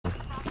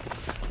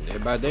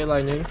Dead by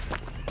Daylight, nigga.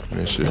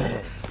 That shit.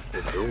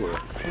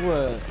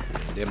 What?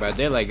 Dead by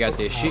Daylight got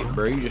that shit,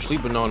 bro. You just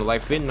sleeping on it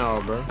like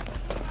fentanyl, bro.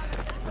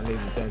 I need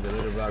to change the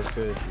litter box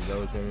first. Is that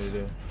what you want me to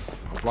do?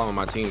 I'm following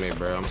my teammate,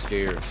 bro. I'm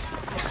scared.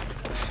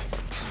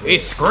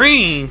 It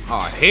scream! Oh,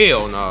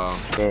 hell no.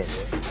 Yeah.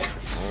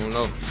 I don't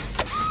know.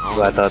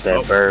 Well, I thought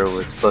that bird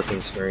was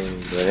fucking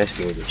screaming, but that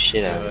scared the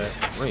shit out of me.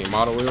 We ain't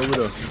all the way over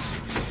there.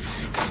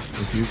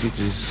 If you could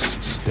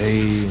just stay,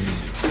 and, you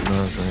know what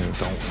I'm saying,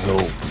 don't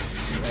help.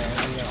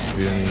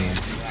 You feel me?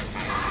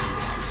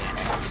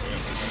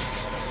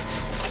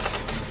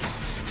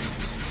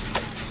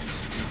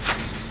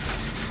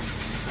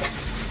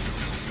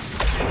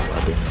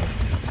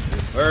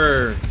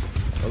 Sir.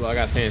 Hold on, I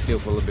gotta stand still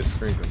for a little bit.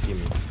 Screen from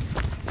Kimmy.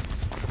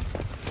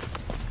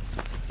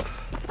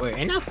 Wait,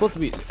 ain't that supposed to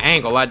be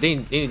angle? Like they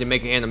need to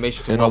make an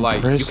animation to where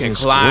like you can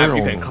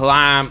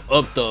climb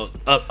up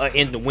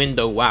in the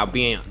window while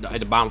being at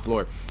the bottom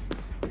floor.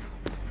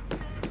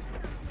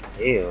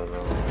 Hell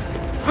no.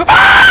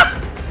 Ah!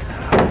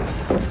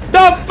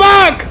 The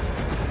fuck!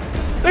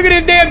 Look at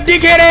this damn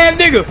dickhead ass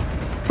nigga.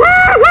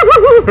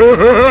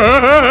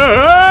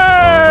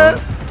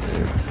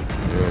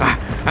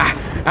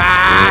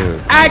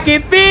 I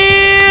can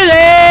feel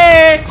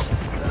it,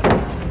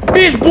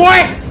 bitch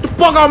boy. The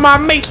fuck on my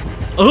meat.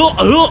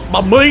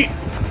 My meat.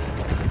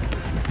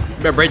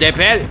 Better break that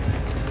pallet.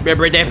 Better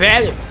break that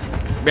pallet.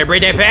 Better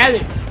break that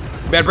pallet.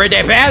 Better break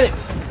that pallet.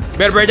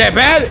 Better break that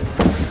pallet.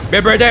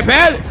 Better break that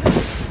pallet.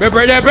 Better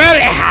break that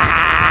pallet.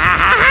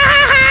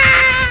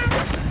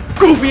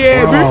 Goofy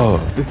ass bitch.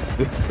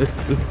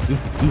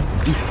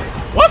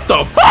 What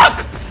the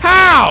fuck?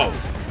 How?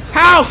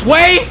 How,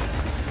 Sway?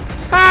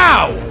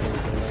 How?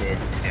 Yeah,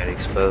 just got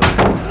exposed.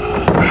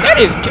 That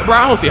is, bro.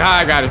 I don't see how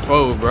I got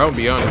exposed, bro. I'll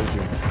be honest with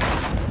you.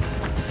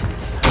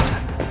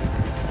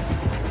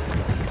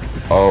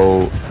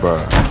 Oh,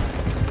 bro.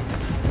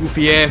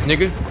 Goofy ass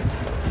nigga.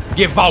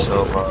 Get vaulted.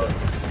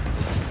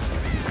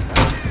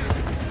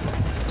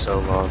 So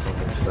long.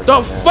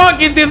 The fuck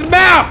is this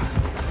map?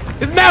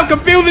 This map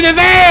confusing as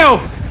hell.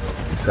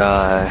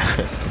 God.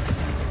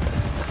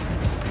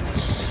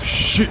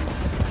 Shit.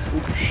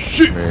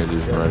 Shit. Man,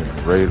 just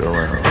running right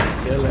around.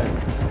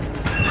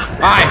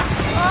 Alright.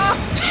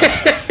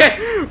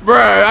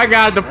 Bruh, I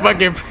got the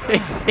fucking.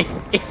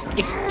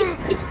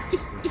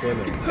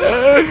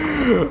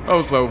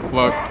 I'm so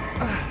fucked.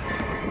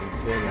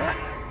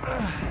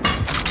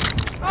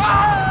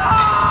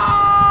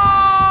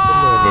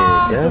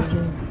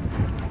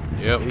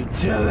 Yep. He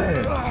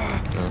chillin'.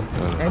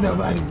 Ain't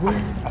nobody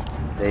winning.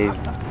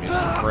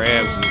 Mr.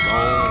 Krabs is on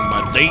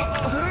my date.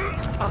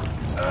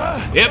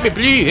 Help me,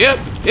 please. Help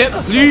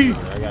me, please. I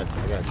got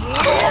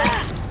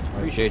you.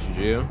 Appreciate you,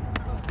 Jill.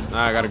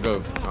 Nah, I gotta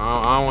go. I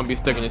don't want to be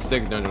stuck in this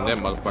sex dungeon with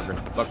that motherfucker.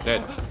 Fuck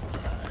that.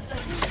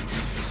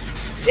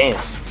 Damn.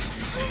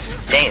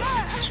 Damn.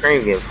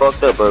 Scream getting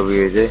fucked up over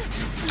here, dude.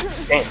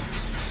 Damn.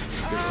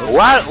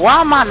 Why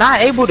am I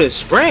not able to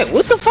sprint?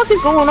 What the fuck is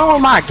going on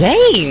with my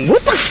game?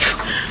 What the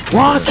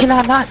why can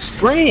I not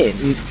sprint?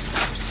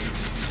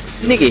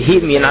 Nigga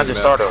hit me and I just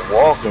started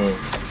walking.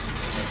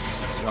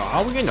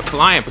 Are we in the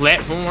flying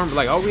platform?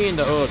 Like, are we in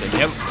the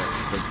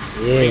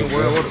green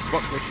world? What the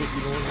fuck that shit be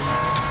going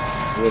on?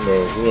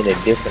 We in a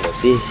different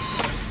abyss.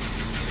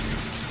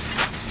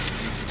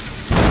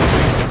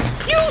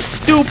 You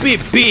stupid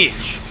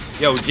bitch!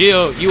 Yo,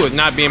 Jill, you would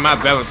not be in my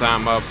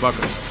Valentine,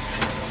 motherfucker.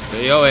 So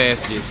your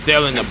ass is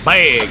selling the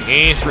bag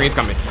and screams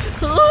coming.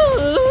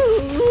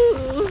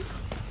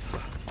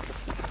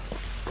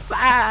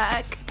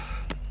 Fuck.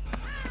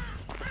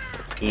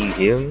 Can you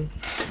hear me?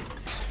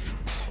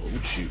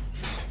 Oh shoot.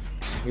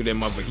 Look at that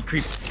motherfucker, he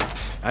creep.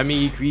 I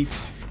mean, he creep.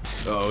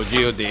 Oh,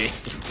 Jill did.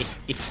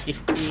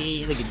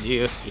 Look at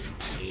Jill.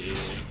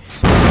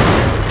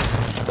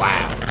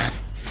 Wow.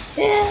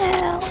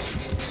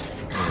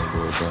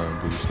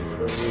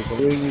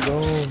 Where you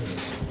going?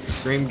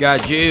 Scream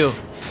got Jill,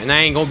 and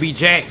I ain't gonna be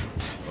Jack.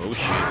 Oh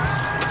shit.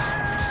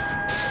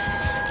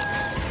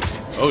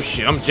 Oh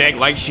shit, I'm Jack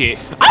like shit.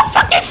 I'm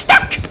fucking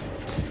stuck!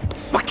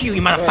 Fuck you,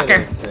 you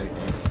motherfucker!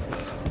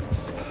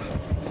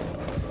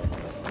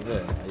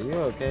 Are you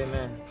okay,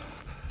 man?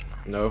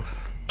 No.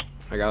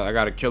 I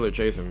got a killer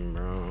chasing me,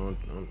 bro.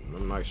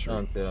 I'm not sure.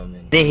 Don't tell me.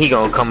 Then he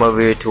gonna come over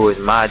here towards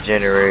my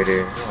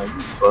generator. Oh,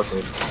 you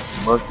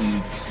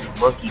fucking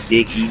monkey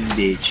dick eating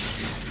bitch.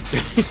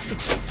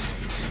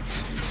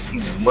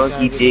 You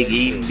monkey dick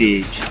eating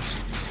bitch.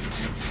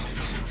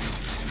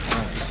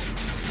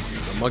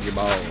 The monkey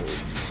ball.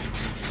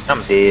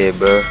 I'm dead,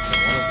 bro.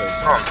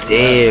 I'm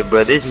dead,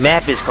 bro. This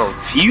map is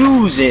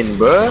confusing,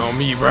 bro. On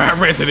me, bro. I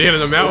ran to the end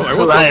of the map. Like,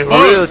 what like the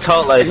fuck? real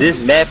talk, like this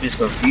map is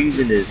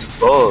confusing as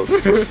fuck.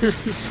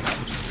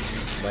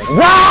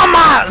 Why am I?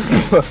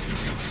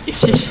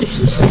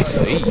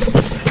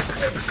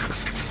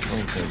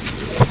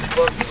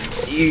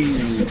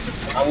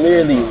 I'm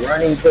literally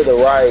running to the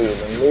right.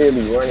 I'm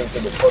literally running to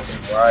the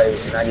fucking right,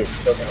 and I get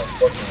stuck in a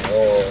fucking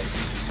wall.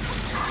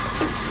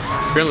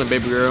 Drilling,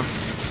 baby girl.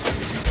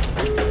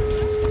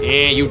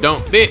 And you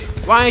don't fit.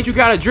 Why ain't you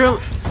got a drill?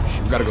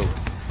 You gotta go.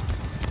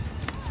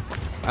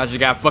 I just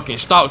got fucking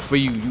stalked for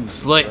you, you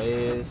slut.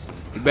 Yes.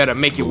 You better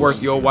make it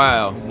worth your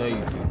while. You know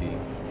you too deep.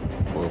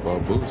 What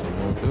about boots? I'm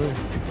gonna tell you.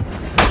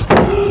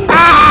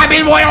 Ah,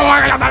 bitch boy!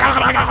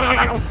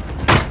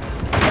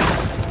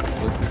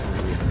 Look, this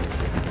nigga in this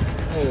shit.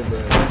 Hey, bro.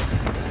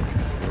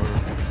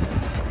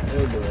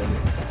 Hey, bro.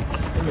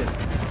 Come here.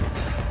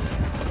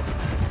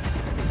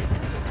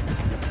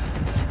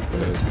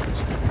 Fast with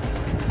this nigga.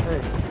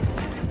 Hey.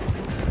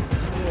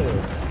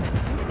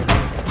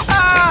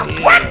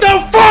 What the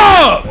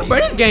fuck? Bro,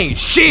 this game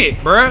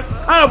shit, bro.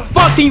 How the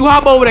fuck can you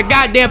hop over the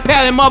goddamn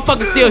pallet and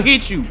motherfucker still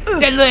hit you?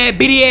 That little ass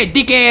bitty ass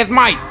dick ass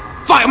mic.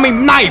 Fuck, I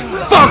mean knife.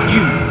 Fuck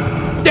you.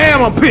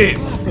 Damn, I'm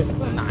pissed.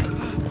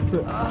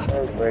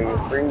 Hey, bro, you're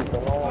free.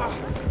 Come on.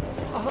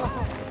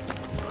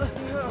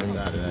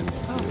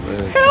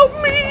 Help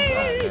me.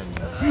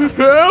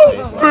 Help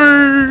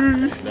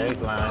me.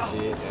 Baseline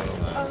shit.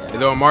 Is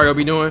that what Mario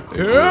be doing?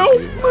 Help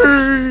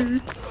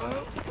me.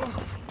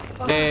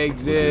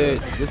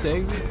 Exit. This the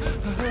exit?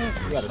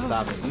 You gotta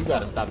stop it. You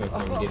gotta stop it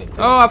from getting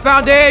to Oh, I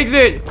found the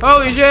exit.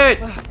 Holy shit.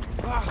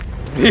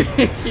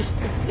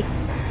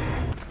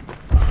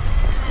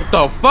 What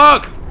the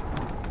fuck?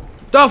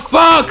 The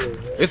fuck?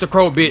 It's a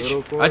crow, bitch.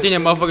 I think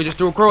that motherfucker just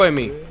threw a crow at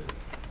me.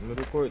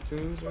 middle court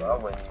too. I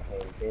wasn't even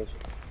paying attention.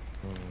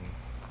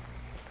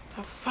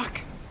 The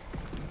fuck?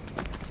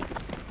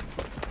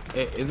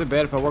 Is it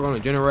bad if I work on the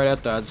generator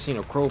after I just seen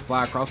a crow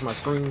fly across my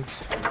screen?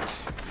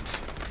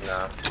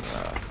 Nah.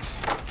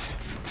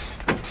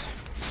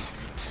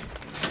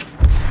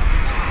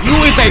 You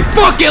is a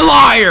fucking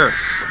liar!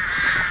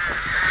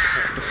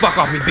 Get the fuck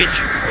off me, bitch.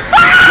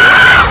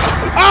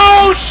 Ah!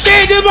 Oh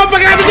shit, this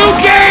motherfucker got the new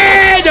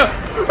skin!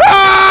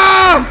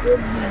 Ah!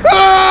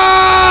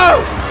 Ah!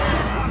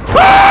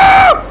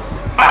 Ah!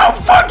 I'm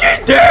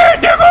fucking dead,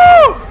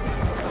 nigga!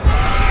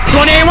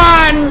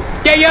 21,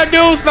 can you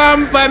do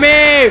something for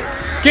me?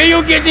 Can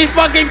you get these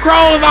fucking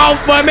crows off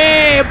for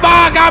me?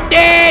 Fuck, I'm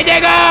dead,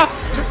 nigga!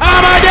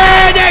 I'm a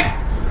dead nigga!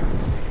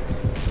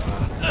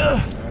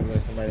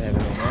 Somebody had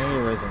an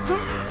aneurysm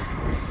over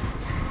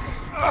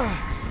there.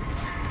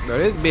 Bro,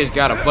 this bitch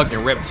got a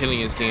fucking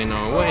reptilian skin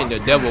on. What in the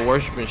devil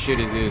worshipping shit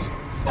is this?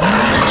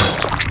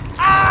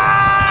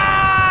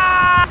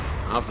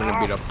 I'm finna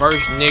be the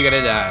first nigga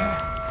to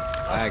die.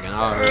 I can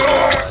already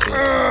see.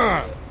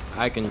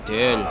 I can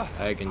tell.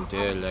 I can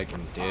tell. I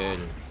can tell.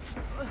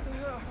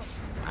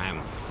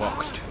 I'm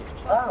fucked.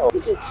 Oh, look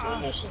at this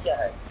swing she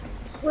got.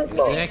 Flip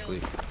ball.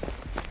 Exactly.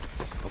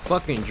 A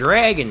fucking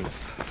dragon.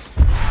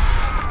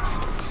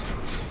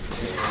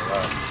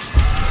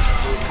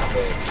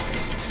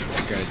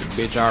 Got the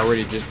bitch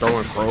already just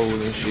throwing crows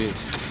and shit.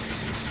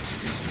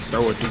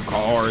 Throwing through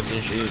cars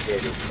and shit.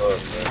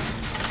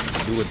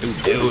 Doing through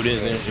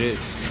buildings and shit.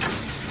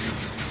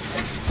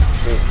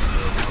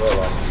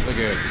 Look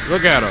at her.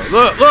 Look at her.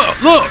 Look,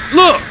 look, look,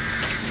 look!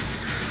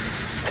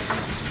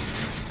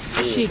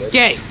 She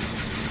gay.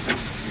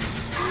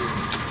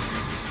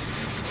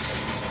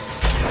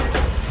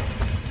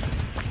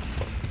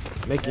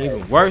 Make it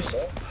even worse.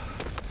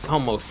 It's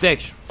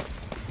homosexual.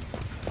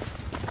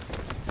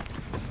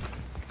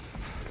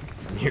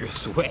 You're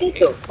sweating. Get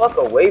the fuck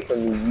away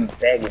from me, you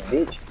faggot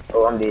bitch.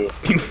 Oh, I'm dead.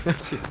 You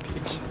fucking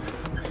bitch.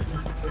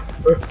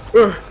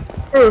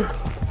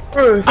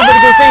 Somebody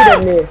go say that,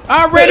 man. I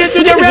ran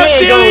into the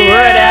reptilian!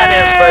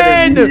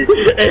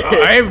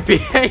 I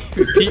ain't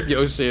peep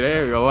your shit, I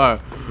ain't gonna lie.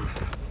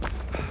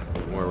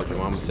 Don't worry what your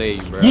mama say,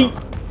 bro.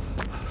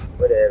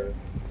 Whatever.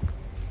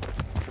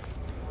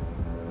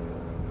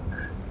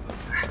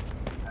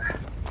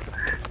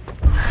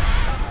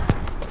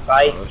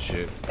 Fight. Oh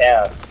shit.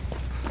 Yeah.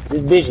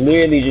 This bitch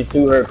literally just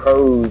threw her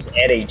crows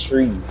at a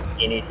tree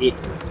and it hit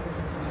me.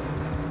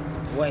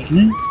 Wait.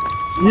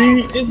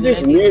 This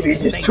bitch literally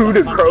just threw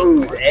the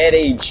crows at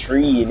a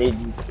tree and it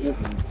just hit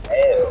me.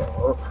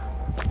 Hell.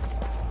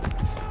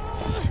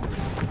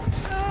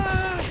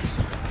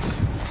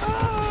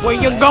 Where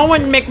you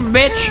going,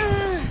 McBitch?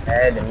 I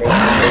had to make it.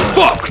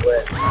 Fuck!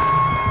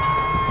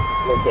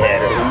 Look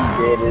at her.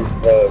 He dead as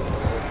fuck.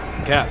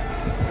 Cap.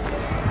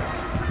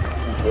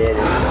 He dead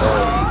as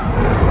fuck.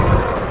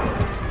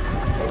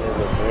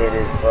 Dead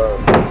as fuck.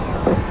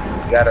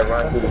 You gotta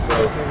run through the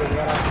field.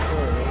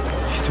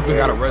 We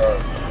gotta rest.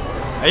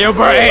 Hey, yo,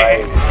 bro, Like,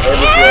 hey!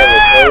 every time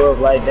you throw up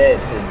like that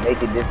to make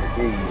it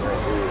disappear, you run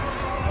through it.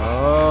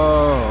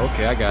 Oh,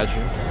 okay, I got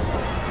you.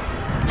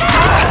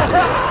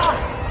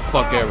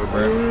 Fuck ever,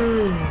 bro.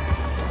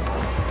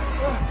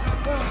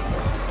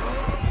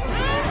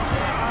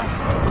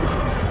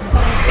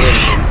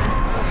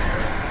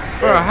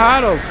 Bro,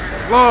 how the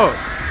fuck?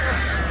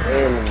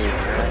 Enemy,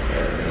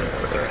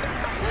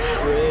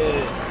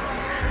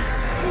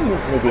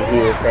 this nigga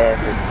here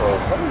fast as fuck.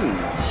 Holy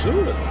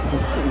shit.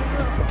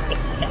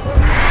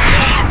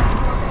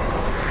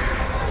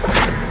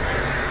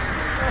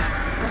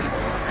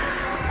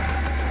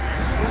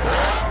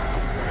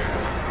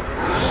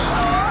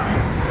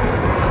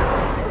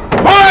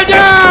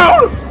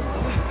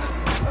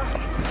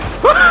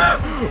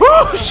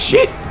 Oh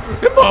shit!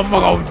 This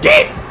motherfucker on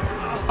dick!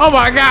 Oh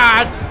my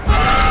god!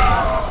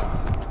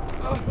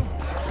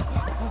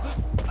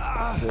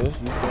 sis. You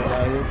still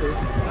out here, sis?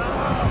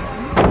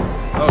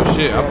 Oh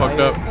shit, I fucked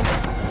up.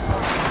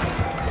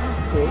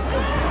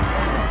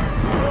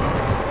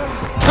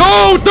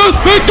 No, don't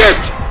speak it!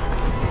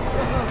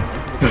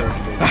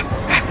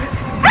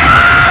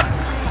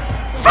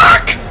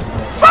 Fuck!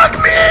 Fuck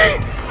me!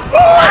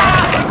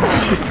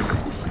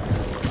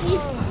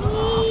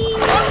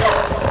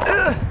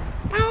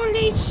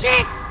 Holy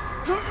shit!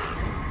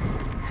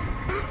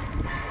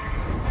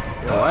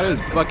 Yo, why does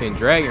fucking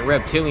dragon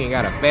reptilian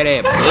got a fat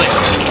ass butt?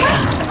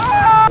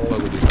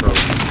 Fuck with this bro.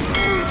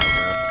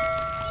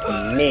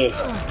 You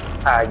missed.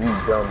 Ah, you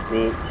dumb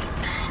bitch.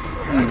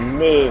 You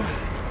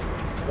missed.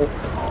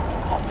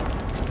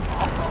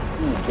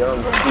 You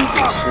dumb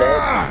stupid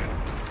slut.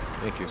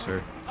 Thank you, sir.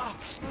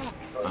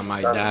 I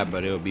might die,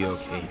 but it'll be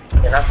okay.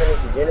 Can I finish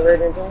the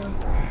generator in time?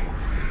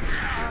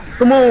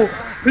 Come on,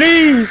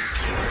 please.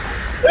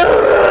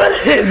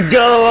 Let's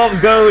go. I'm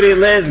goated.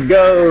 Let's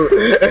go.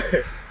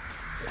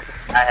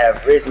 I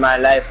have risked my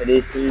life for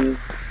this team.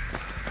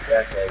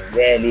 I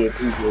badly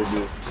appreciate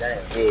this.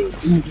 Damn big.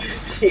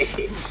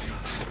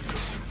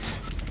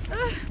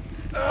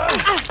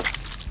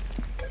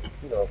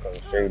 You gonna come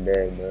straight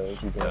back, bro.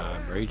 What you doing? Nah,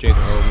 bro, you chasing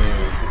old man.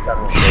 He's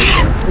coming straight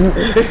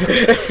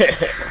back.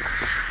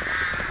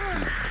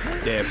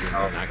 Definitely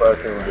I'm not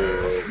fucking coming.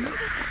 dead.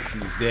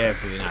 She's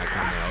definitely not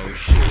coming. Oh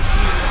shit,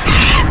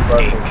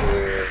 Fucking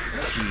dead.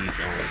 she's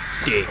on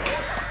dick.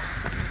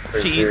 For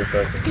She's sure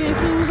fucking Guess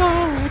who's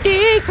on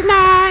dick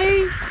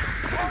tonight?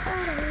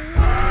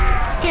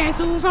 Guess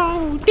who's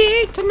on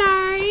dick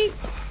tonight?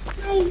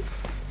 Hey,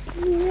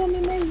 you hear me,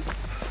 mate?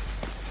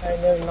 Hey,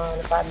 never mind.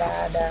 If I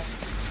die, I die.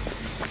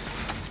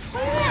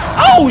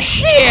 Oh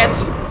shit!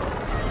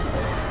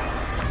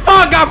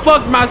 Fuck, I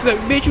fucked myself,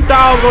 bitch. You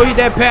dog go eat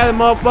that pallet,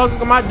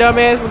 motherfucker. My dumb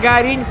ass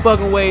forgot any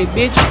fucking ways,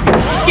 bitch.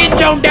 Get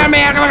your dumb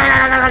ass.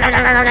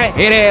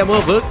 Head ass,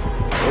 motherfucker.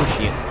 Oh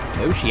shit.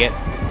 Oh shit.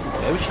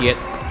 Oh shit.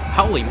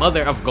 Holy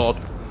mother of God.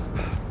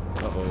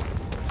 Uh oh.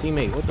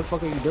 Teammate, what the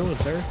fuck are you doing,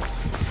 sir?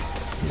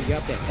 You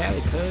got that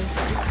pallet, cuz.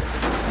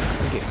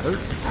 You get hurt.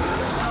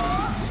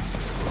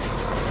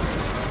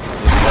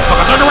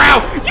 Turn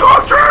around!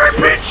 You're trying,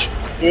 bitch!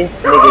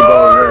 This nigga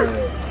gonna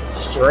run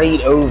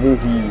straight over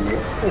here.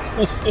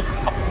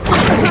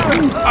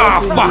 Ah,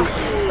 fuck! I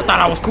thought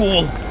I was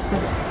cool.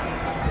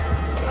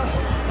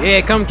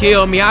 Yeah, come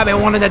kill me. I've been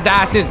wanting to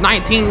die since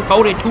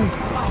 1942.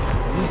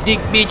 You dick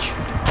bitch.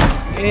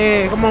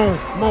 Yeah, come on.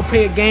 Come on,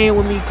 play a game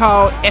with me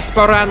called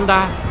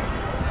Esperanda.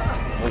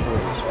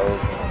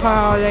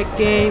 Play a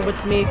game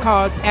with me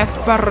called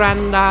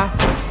Esperanda.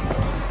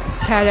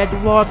 Tell it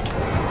what?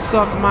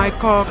 Suck my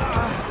cock.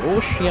 Oh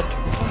shit.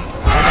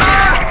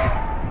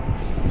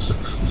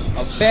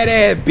 A fat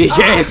ass bitch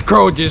ass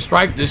crow just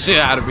strike the shit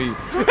out of me.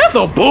 That's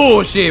some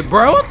bullshit,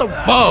 bro. What the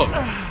fuck?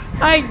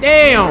 Like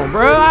damn,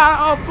 bro.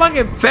 A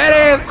fucking fat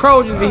ass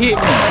crow just hit me.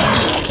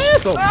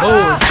 That's some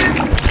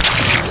bullshit.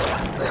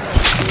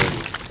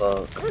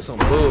 That's some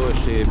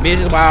bullshit. Bitch,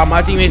 that's why all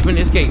my teammates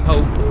finna escape,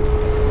 ho.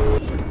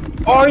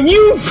 Are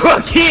you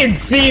fucking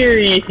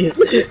serious?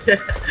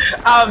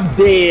 I'm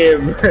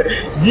dead, bro.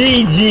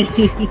 GG.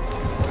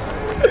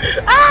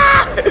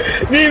 Ah!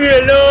 Leave me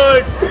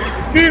alone!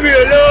 Leave me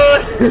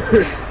alone!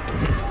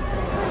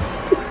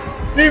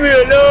 Leave me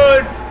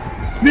alone!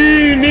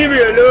 Leave me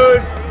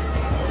alone!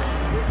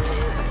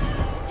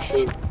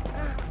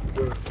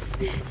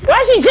 Why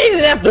is she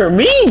chasing after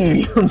me?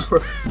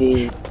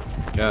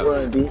 Dead.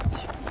 Run, bitch.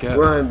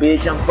 Run,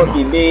 bitch. I'm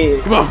fucking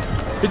dead. Come on.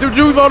 Get the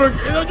juice on her.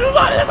 Get the juice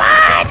on her. Come on.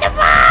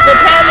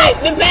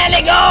 The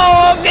panic,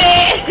 oh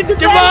man!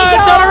 Come on,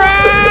 turn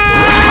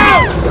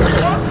around!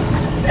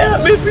 Help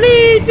me,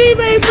 please,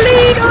 teammate,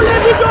 please! Don't let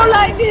me go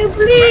like this,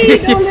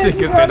 please! Don't let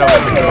me go like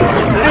this!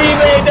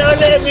 Teammate, don't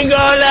let me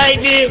go like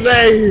this,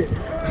 man!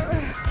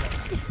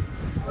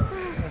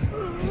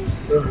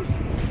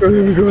 Don't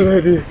let me go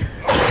like this!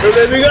 Don't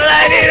let me go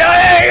like this! Don't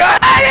let me go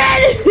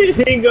like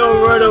this! He gonna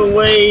run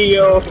away,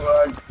 yo!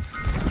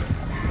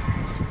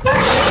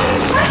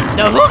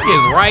 The hook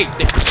is right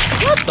there.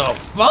 What the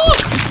fuck?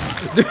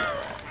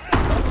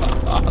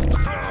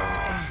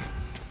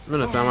 I'm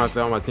gonna find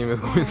myself my team is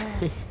going.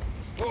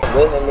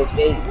 Win a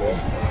mistake, bro.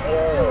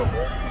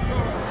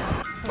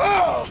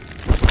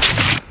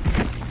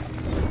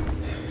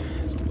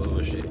 That's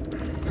bullshit.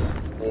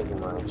 Never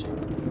mind,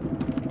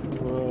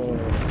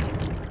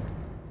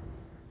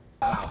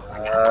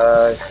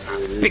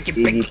 Picky.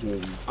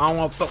 I don't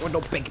wanna fuck with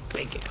no picky.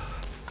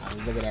 I was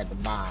looking at the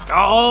bomb.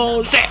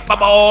 Oh shit, my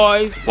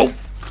boys. Whoa.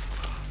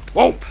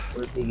 Whoa.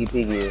 Where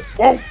Piggy is?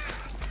 Whoa.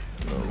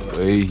 No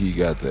way he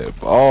got that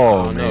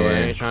ball, Oh no, I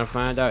man. ain't trying to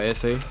find out,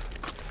 SA.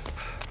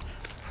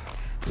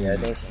 Yeah, I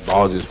think so.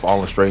 Ball just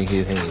falling straight in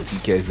his hands. He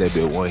catch that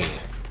bit one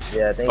hand.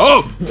 Yeah, I think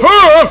Oh!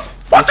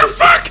 What the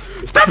fuck?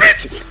 Stop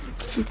it!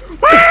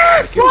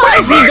 Why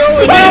is he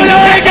going?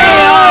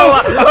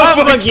 I'm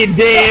fucking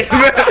dead. I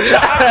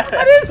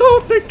didn't know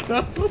where to go.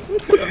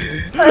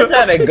 I'm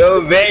trying to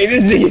go back.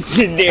 This nigga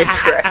sitting there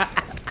crying.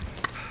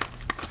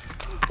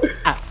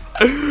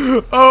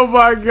 Oh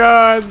my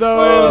god, no,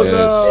 Oh,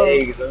 no.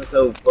 sakes, I'm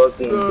so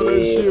fucking No, that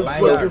dead. shit I'm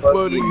so fucking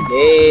funny.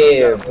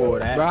 dead. Pull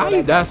that. Bro, how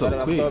you die so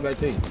quick? Throw it back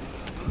to you.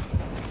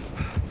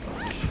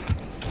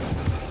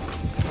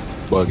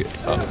 Bucket.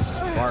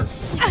 Bark.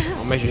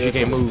 I'll make sure she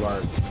can't move.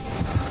 Bark.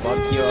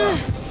 Fuck you up.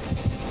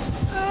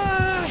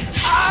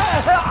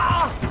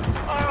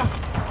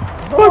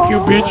 Fuck you,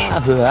 bitch.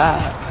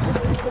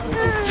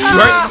 You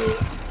hurt?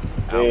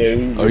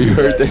 Yeah, Oh, you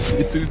heard that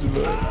shit too,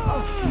 Jamal?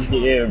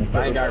 yeah,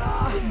 I ain't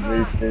got.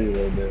 very scary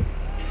right there.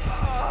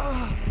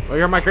 Oh,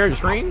 you heard my character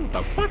scream? What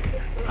the fuck?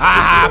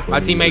 Ah, my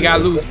teammate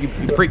got loose, you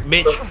prick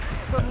bitch.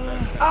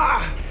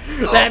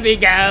 Let me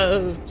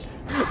go.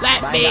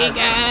 Let me go.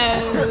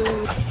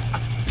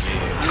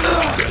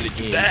 Yeah, you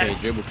can't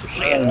dribble for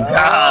shit.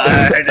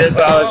 God, that's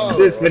all I was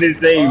just finna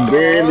say.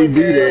 Barely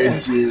do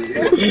that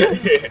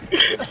shit.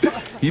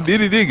 He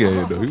did it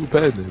again, though. He was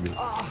passing that bitch.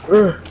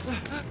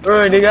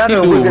 Bro, nigga, I He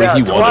done do it whipped it when he out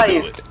wanna do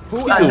twice. it. Who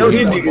I know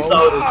these niggas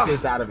saw this this.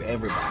 piss out of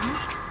everybody.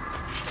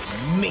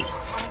 Me.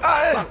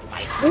 Why am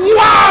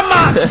I?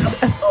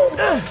 Oh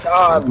my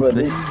god,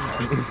 brother. Man,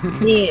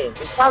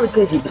 it's probably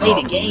because you play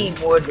the game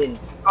more than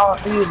all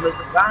three of us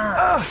combined.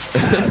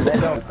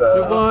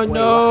 Devon, Wait,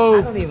 no.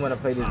 I don't even want to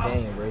play this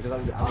game, bro, because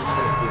I'm just not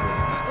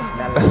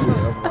gonna see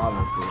overall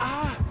and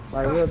shit.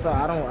 Like real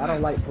talk, I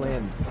don't like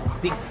playing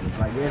 60.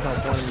 Like there's no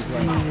point in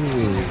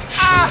me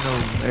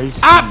playing.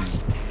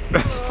 I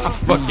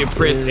fucking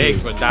pressed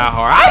X for die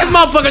hard. I didn't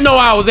motherfucker know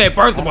I was at,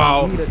 first of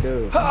all. I'm just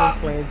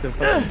playing to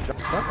fucking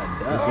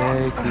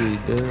Exactly,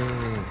 dude.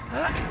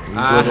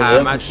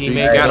 My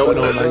teammate got on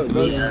like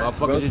this.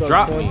 Motherfucker just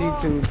dropped me.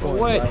 22 For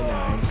points what? right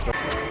now.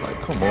 Like,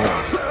 come on.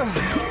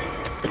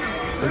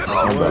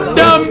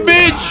 Dumb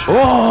bitch!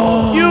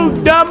 Oh! You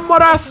dumb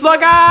mother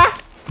sucker!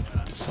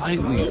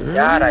 Slightly early.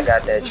 God, I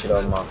got that shit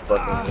on my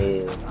fucking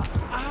head.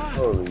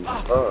 Holy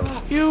fuck.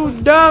 You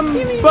dumb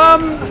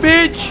bum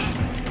bitch!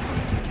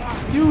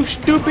 You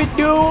stupid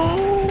dude!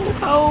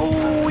 Oh,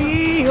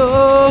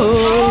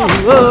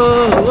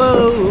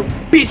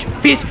 bitch,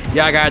 bitch!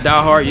 Y'all gotta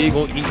die hard. You ain't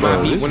gonna eat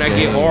my meat when I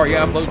get hard.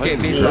 Y'all fuck that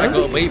bitch like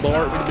a baby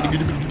hard.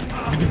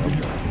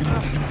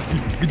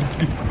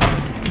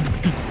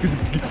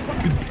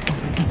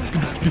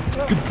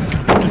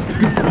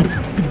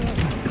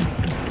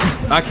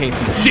 I can't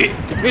see shit.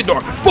 It's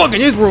dark. Fuck in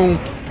this room.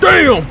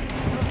 Damn!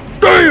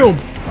 Damn!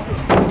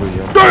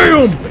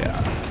 Damn!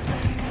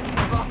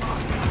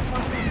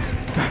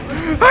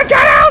 I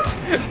got out!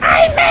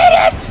 I made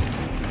it!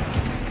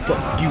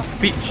 Fuck you,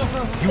 bitch.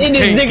 You And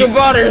this can't nigga get-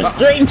 brought her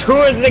straight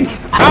towards the.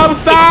 I'm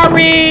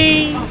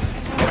sorry!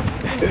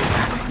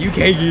 You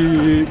can't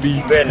get me.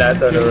 You better not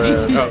turn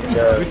around.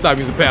 Oh, we stop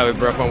using pallets,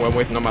 bro. If I'm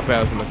wasting all my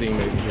pallets for my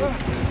teammates and shit. I'm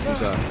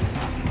sorry.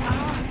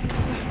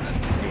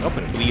 I'm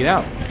finna bleed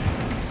out.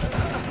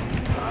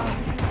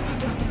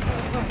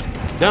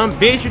 Dumb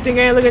bitch, you think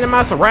I ain't looking at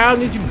my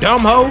surroundings, you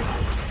dumb hoe?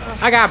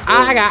 I got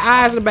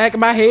eyes in the back of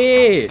my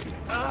head.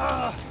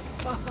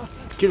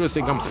 Killer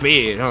think I'm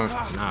spared, huh?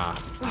 Nah,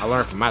 I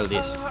learned from my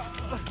list.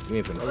 You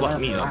ain't finna fuck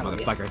me up,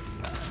 motherfucker.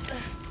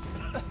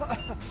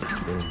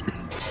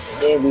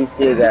 Then we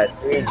still got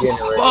 3 generations.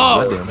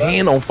 Fuck! Damn,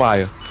 hand on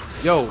fire.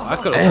 Yo, I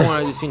could've sworn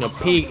I just seen a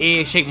pig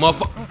egg shaped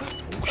motherfucker.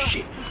 Oh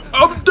shit.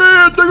 I'm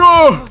dead,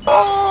 nigga!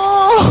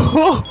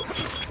 Oh!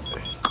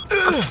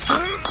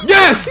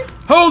 Yes!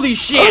 Holy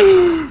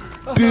shit!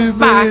 Fuck!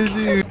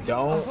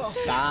 Don't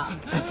stop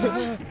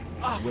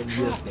when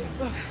you're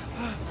finished.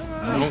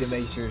 You need to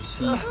make sure she's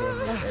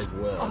finished as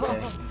well, okay?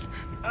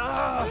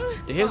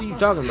 The hell are you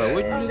talking about?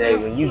 What Man, you Jay,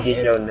 say? when you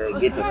get your nut,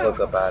 get the fuck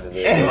up out of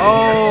there.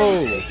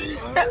 Oh! That shit ain't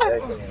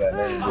got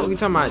nothing to What do you with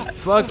talking about?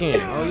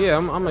 Fucking. Oh yeah,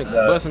 I'm gonna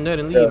bust a nut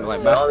and leave.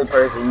 Like, the bye. only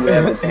person you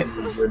ever think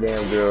is your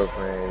damn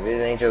girlfriend. If it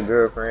ain't your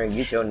girlfriend,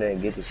 get your nut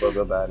and get the fuck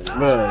up out of there.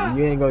 Bro,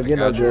 you ain't gonna get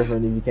no Got you.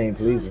 girlfriend if you can't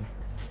please her.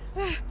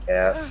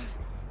 Yeah.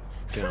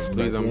 Damn,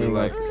 please don't be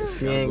like.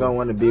 She ain't gonna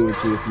want to be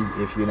with you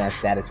if you're not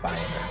satisfying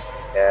her.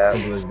 Yeah.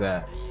 Simple as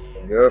that.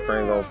 Your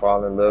girlfriend gonna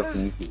fall in love for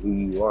you for who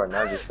you are,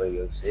 not just for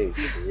your sex.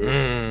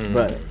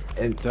 But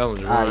and Tell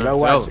him, alright,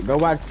 Jerome. go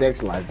watch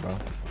Sex Life, bro.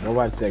 Go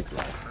watch Sex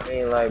Life. I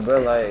mean, like, bro,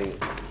 like,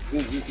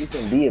 you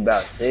can be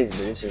about sex,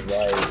 but it's just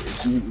like,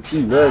 if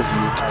she loves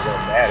you, it's not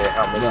gonna matter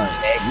how much Bro,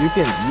 you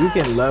you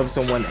can love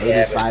someone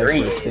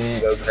 85%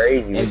 go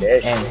crazy with and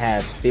that and shit.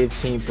 have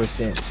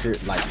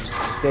 15% like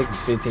sex is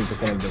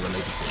 15% of the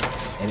relationship,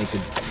 and it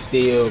could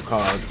still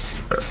cause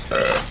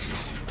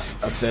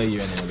a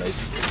failure in the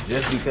relationship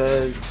just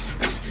because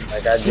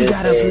Like I just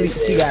said,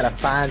 she gotta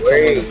find someone to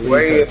please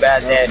worry her.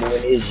 about that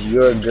when it's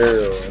your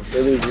girl.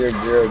 Until it's your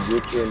girl,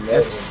 get your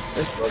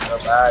nothing. Fuck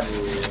up out of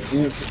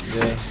here.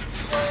 Yeah.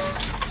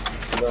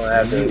 You don't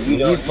have to.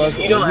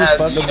 You don't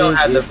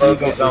have to If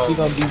focus she on.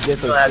 gonna be just You a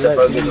don't have to slut,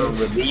 focus on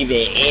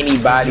believing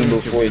anybody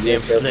before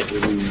yourself to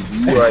believe.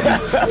 You already.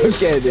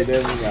 okay, then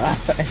never mind.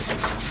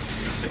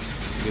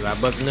 Be like,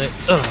 bust a nut.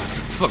 Ugh,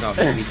 fuck off,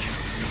 bitch.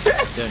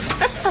 Done.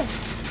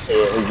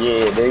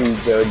 Yeah, there you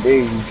go. There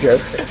you go.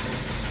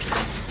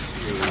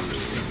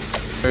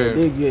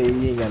 Big good,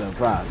 you ain't got no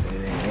problem.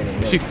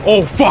 It ain't She,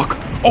 oh fuck!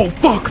 Oh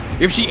fuck!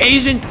 If she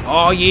Asian,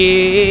 oh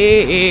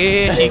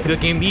yeah, she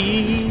cooking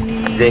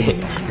me. Zay,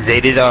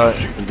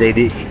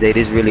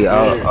 this really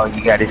all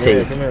you gotta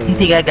say. come here, You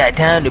think I got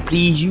time to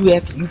please you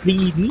after you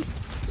please me?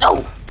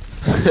 No.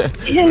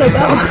 Hell no.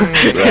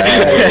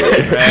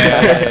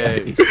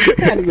 Right.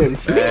 Gotta go to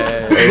shit.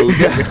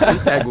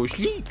 That go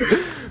sleep.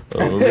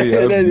 Oh,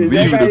 yeah, I be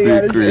leaving the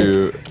big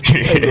crib.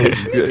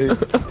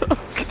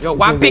 Yo,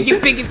 why piggy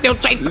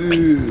don't chase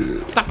me?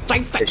 Stop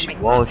chasing She me.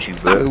 wants you,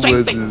 bro. That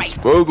was just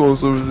spoke on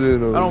some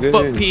shit on I don't game.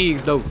 fuck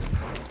pigs though.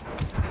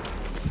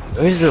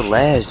 Where's the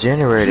last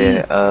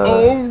generator?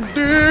 Oh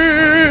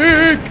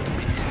dick!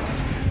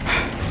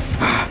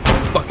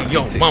 Fucking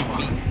yo mama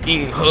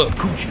eating her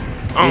coochie.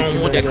 I don't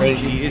want that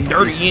coochie. It's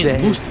dirty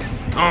and boosted.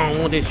 I don't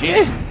want that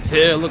shit.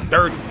 Hell look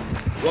dirty.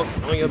 Fuck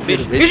on your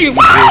bitch. Is she?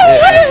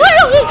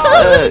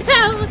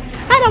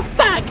 How the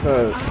fuck?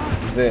 So,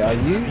 Zay, are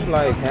you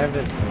like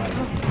having like?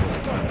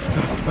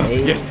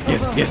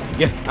 Yes.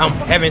 I'm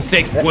having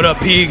sex with a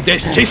pig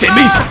that's chasing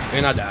me,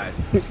 and I died.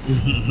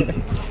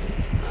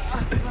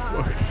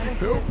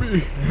 Help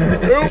me,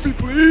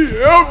 please,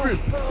 help me.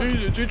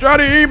 She tried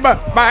to eat my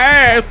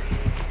ass.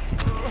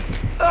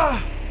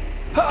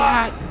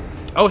 God.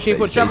 Oh, she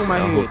put chuck on my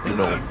head. You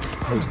know,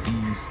 post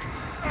these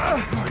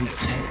party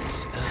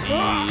chats.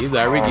 He's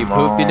already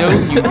posted on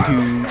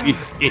YouTube.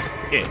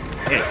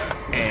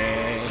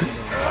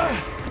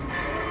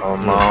 Oh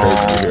Crazy no.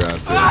 here, I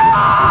said.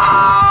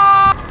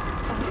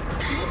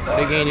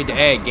 They gonna need to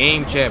add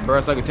game chat, bro,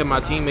 so I can tell my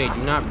teammate,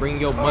 do not bring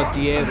your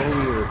musky ass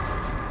over here.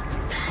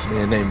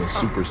 Man, name is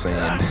Super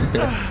Saiyan.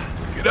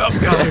 Get up,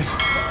 guys.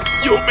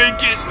 You'll make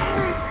it.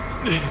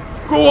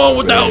 Go on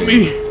without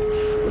me.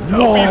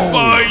 I'll be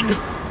fine.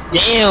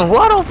 Damn,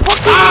 what the fuck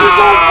is you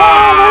so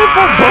far away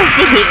from both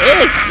of the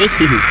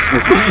exits?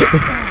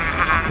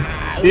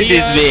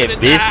 This man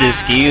missed the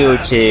skill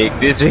check.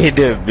 This man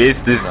done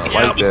missed the skill.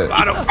 Like that.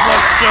 I done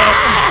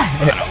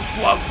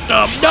fucked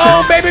up.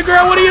 No, baby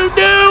girl, what are you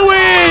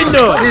doing?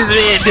 This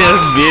man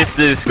done missed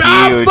the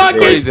skill fucking- check.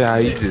 Crazy how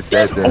he just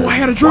sat there. Oh, I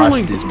had a and drawing.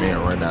 watched this man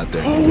run out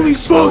there. Holy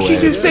So fuck, she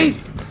just ass. said,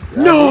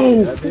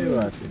 no. I did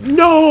watch it.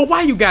 No,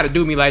 why you gotta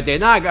do me like that?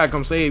 Now I gotta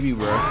come save you,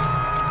 bro.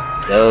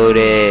 Know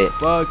that.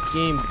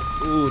 Fucking,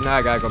 ooh, now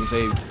I gotta come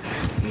save you.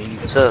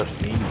 What's up?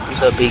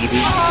 What's up, Biggie D?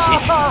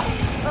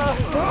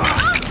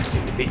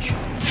 Bitch.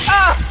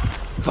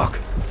 Fuck.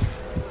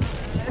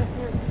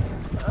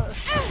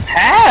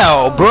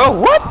 How, bro?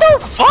 What the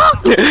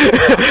fuck?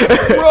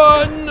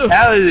 Run!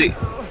 How is it?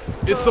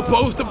 It's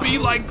supposed to be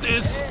like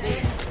this.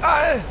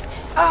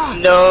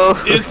 No.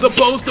 It's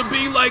supposed to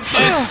be like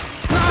this.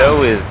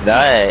 No, it's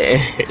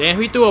not.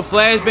 Damn, he threw a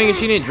flashbang and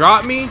she didn't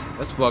drop me?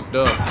 That's fucked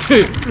up.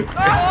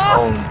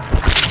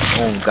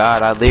 Oh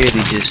God, I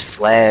literally just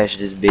flashed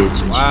this bitch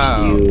and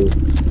Wow. she still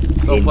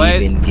So didn't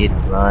flash, even get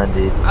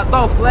blinded. I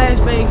thought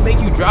flashbangs make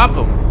you drop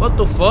them. What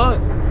the fuck?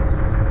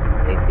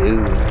 They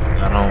do.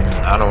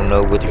 I don't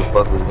know what the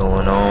fuck was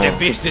going on. That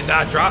bitch did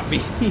not drop me.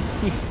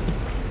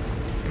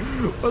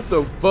 What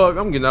the fuck?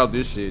 I'm getting out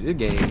this shit. This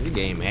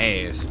game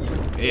ass.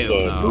 Hell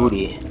Yeah, no.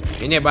 booty.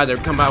 Ain't everybody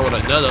come out with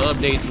another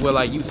update to where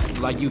like you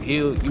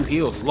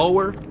heal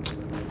slower?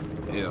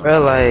 Hell Bro,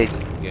 no. like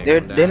Game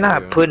they're not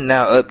downhill. putting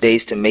out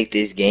updates to make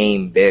this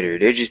game better.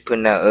 They're just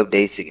putting out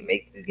updates to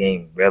make this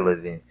game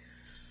relevant.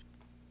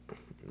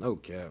 No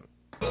cap.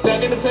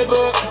 Stacking the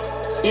paper,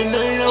 you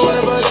know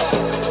what about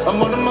it. I'm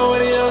on my way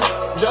to you.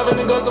 Driving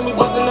the ghost and we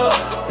busting up.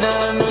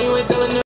 Now I know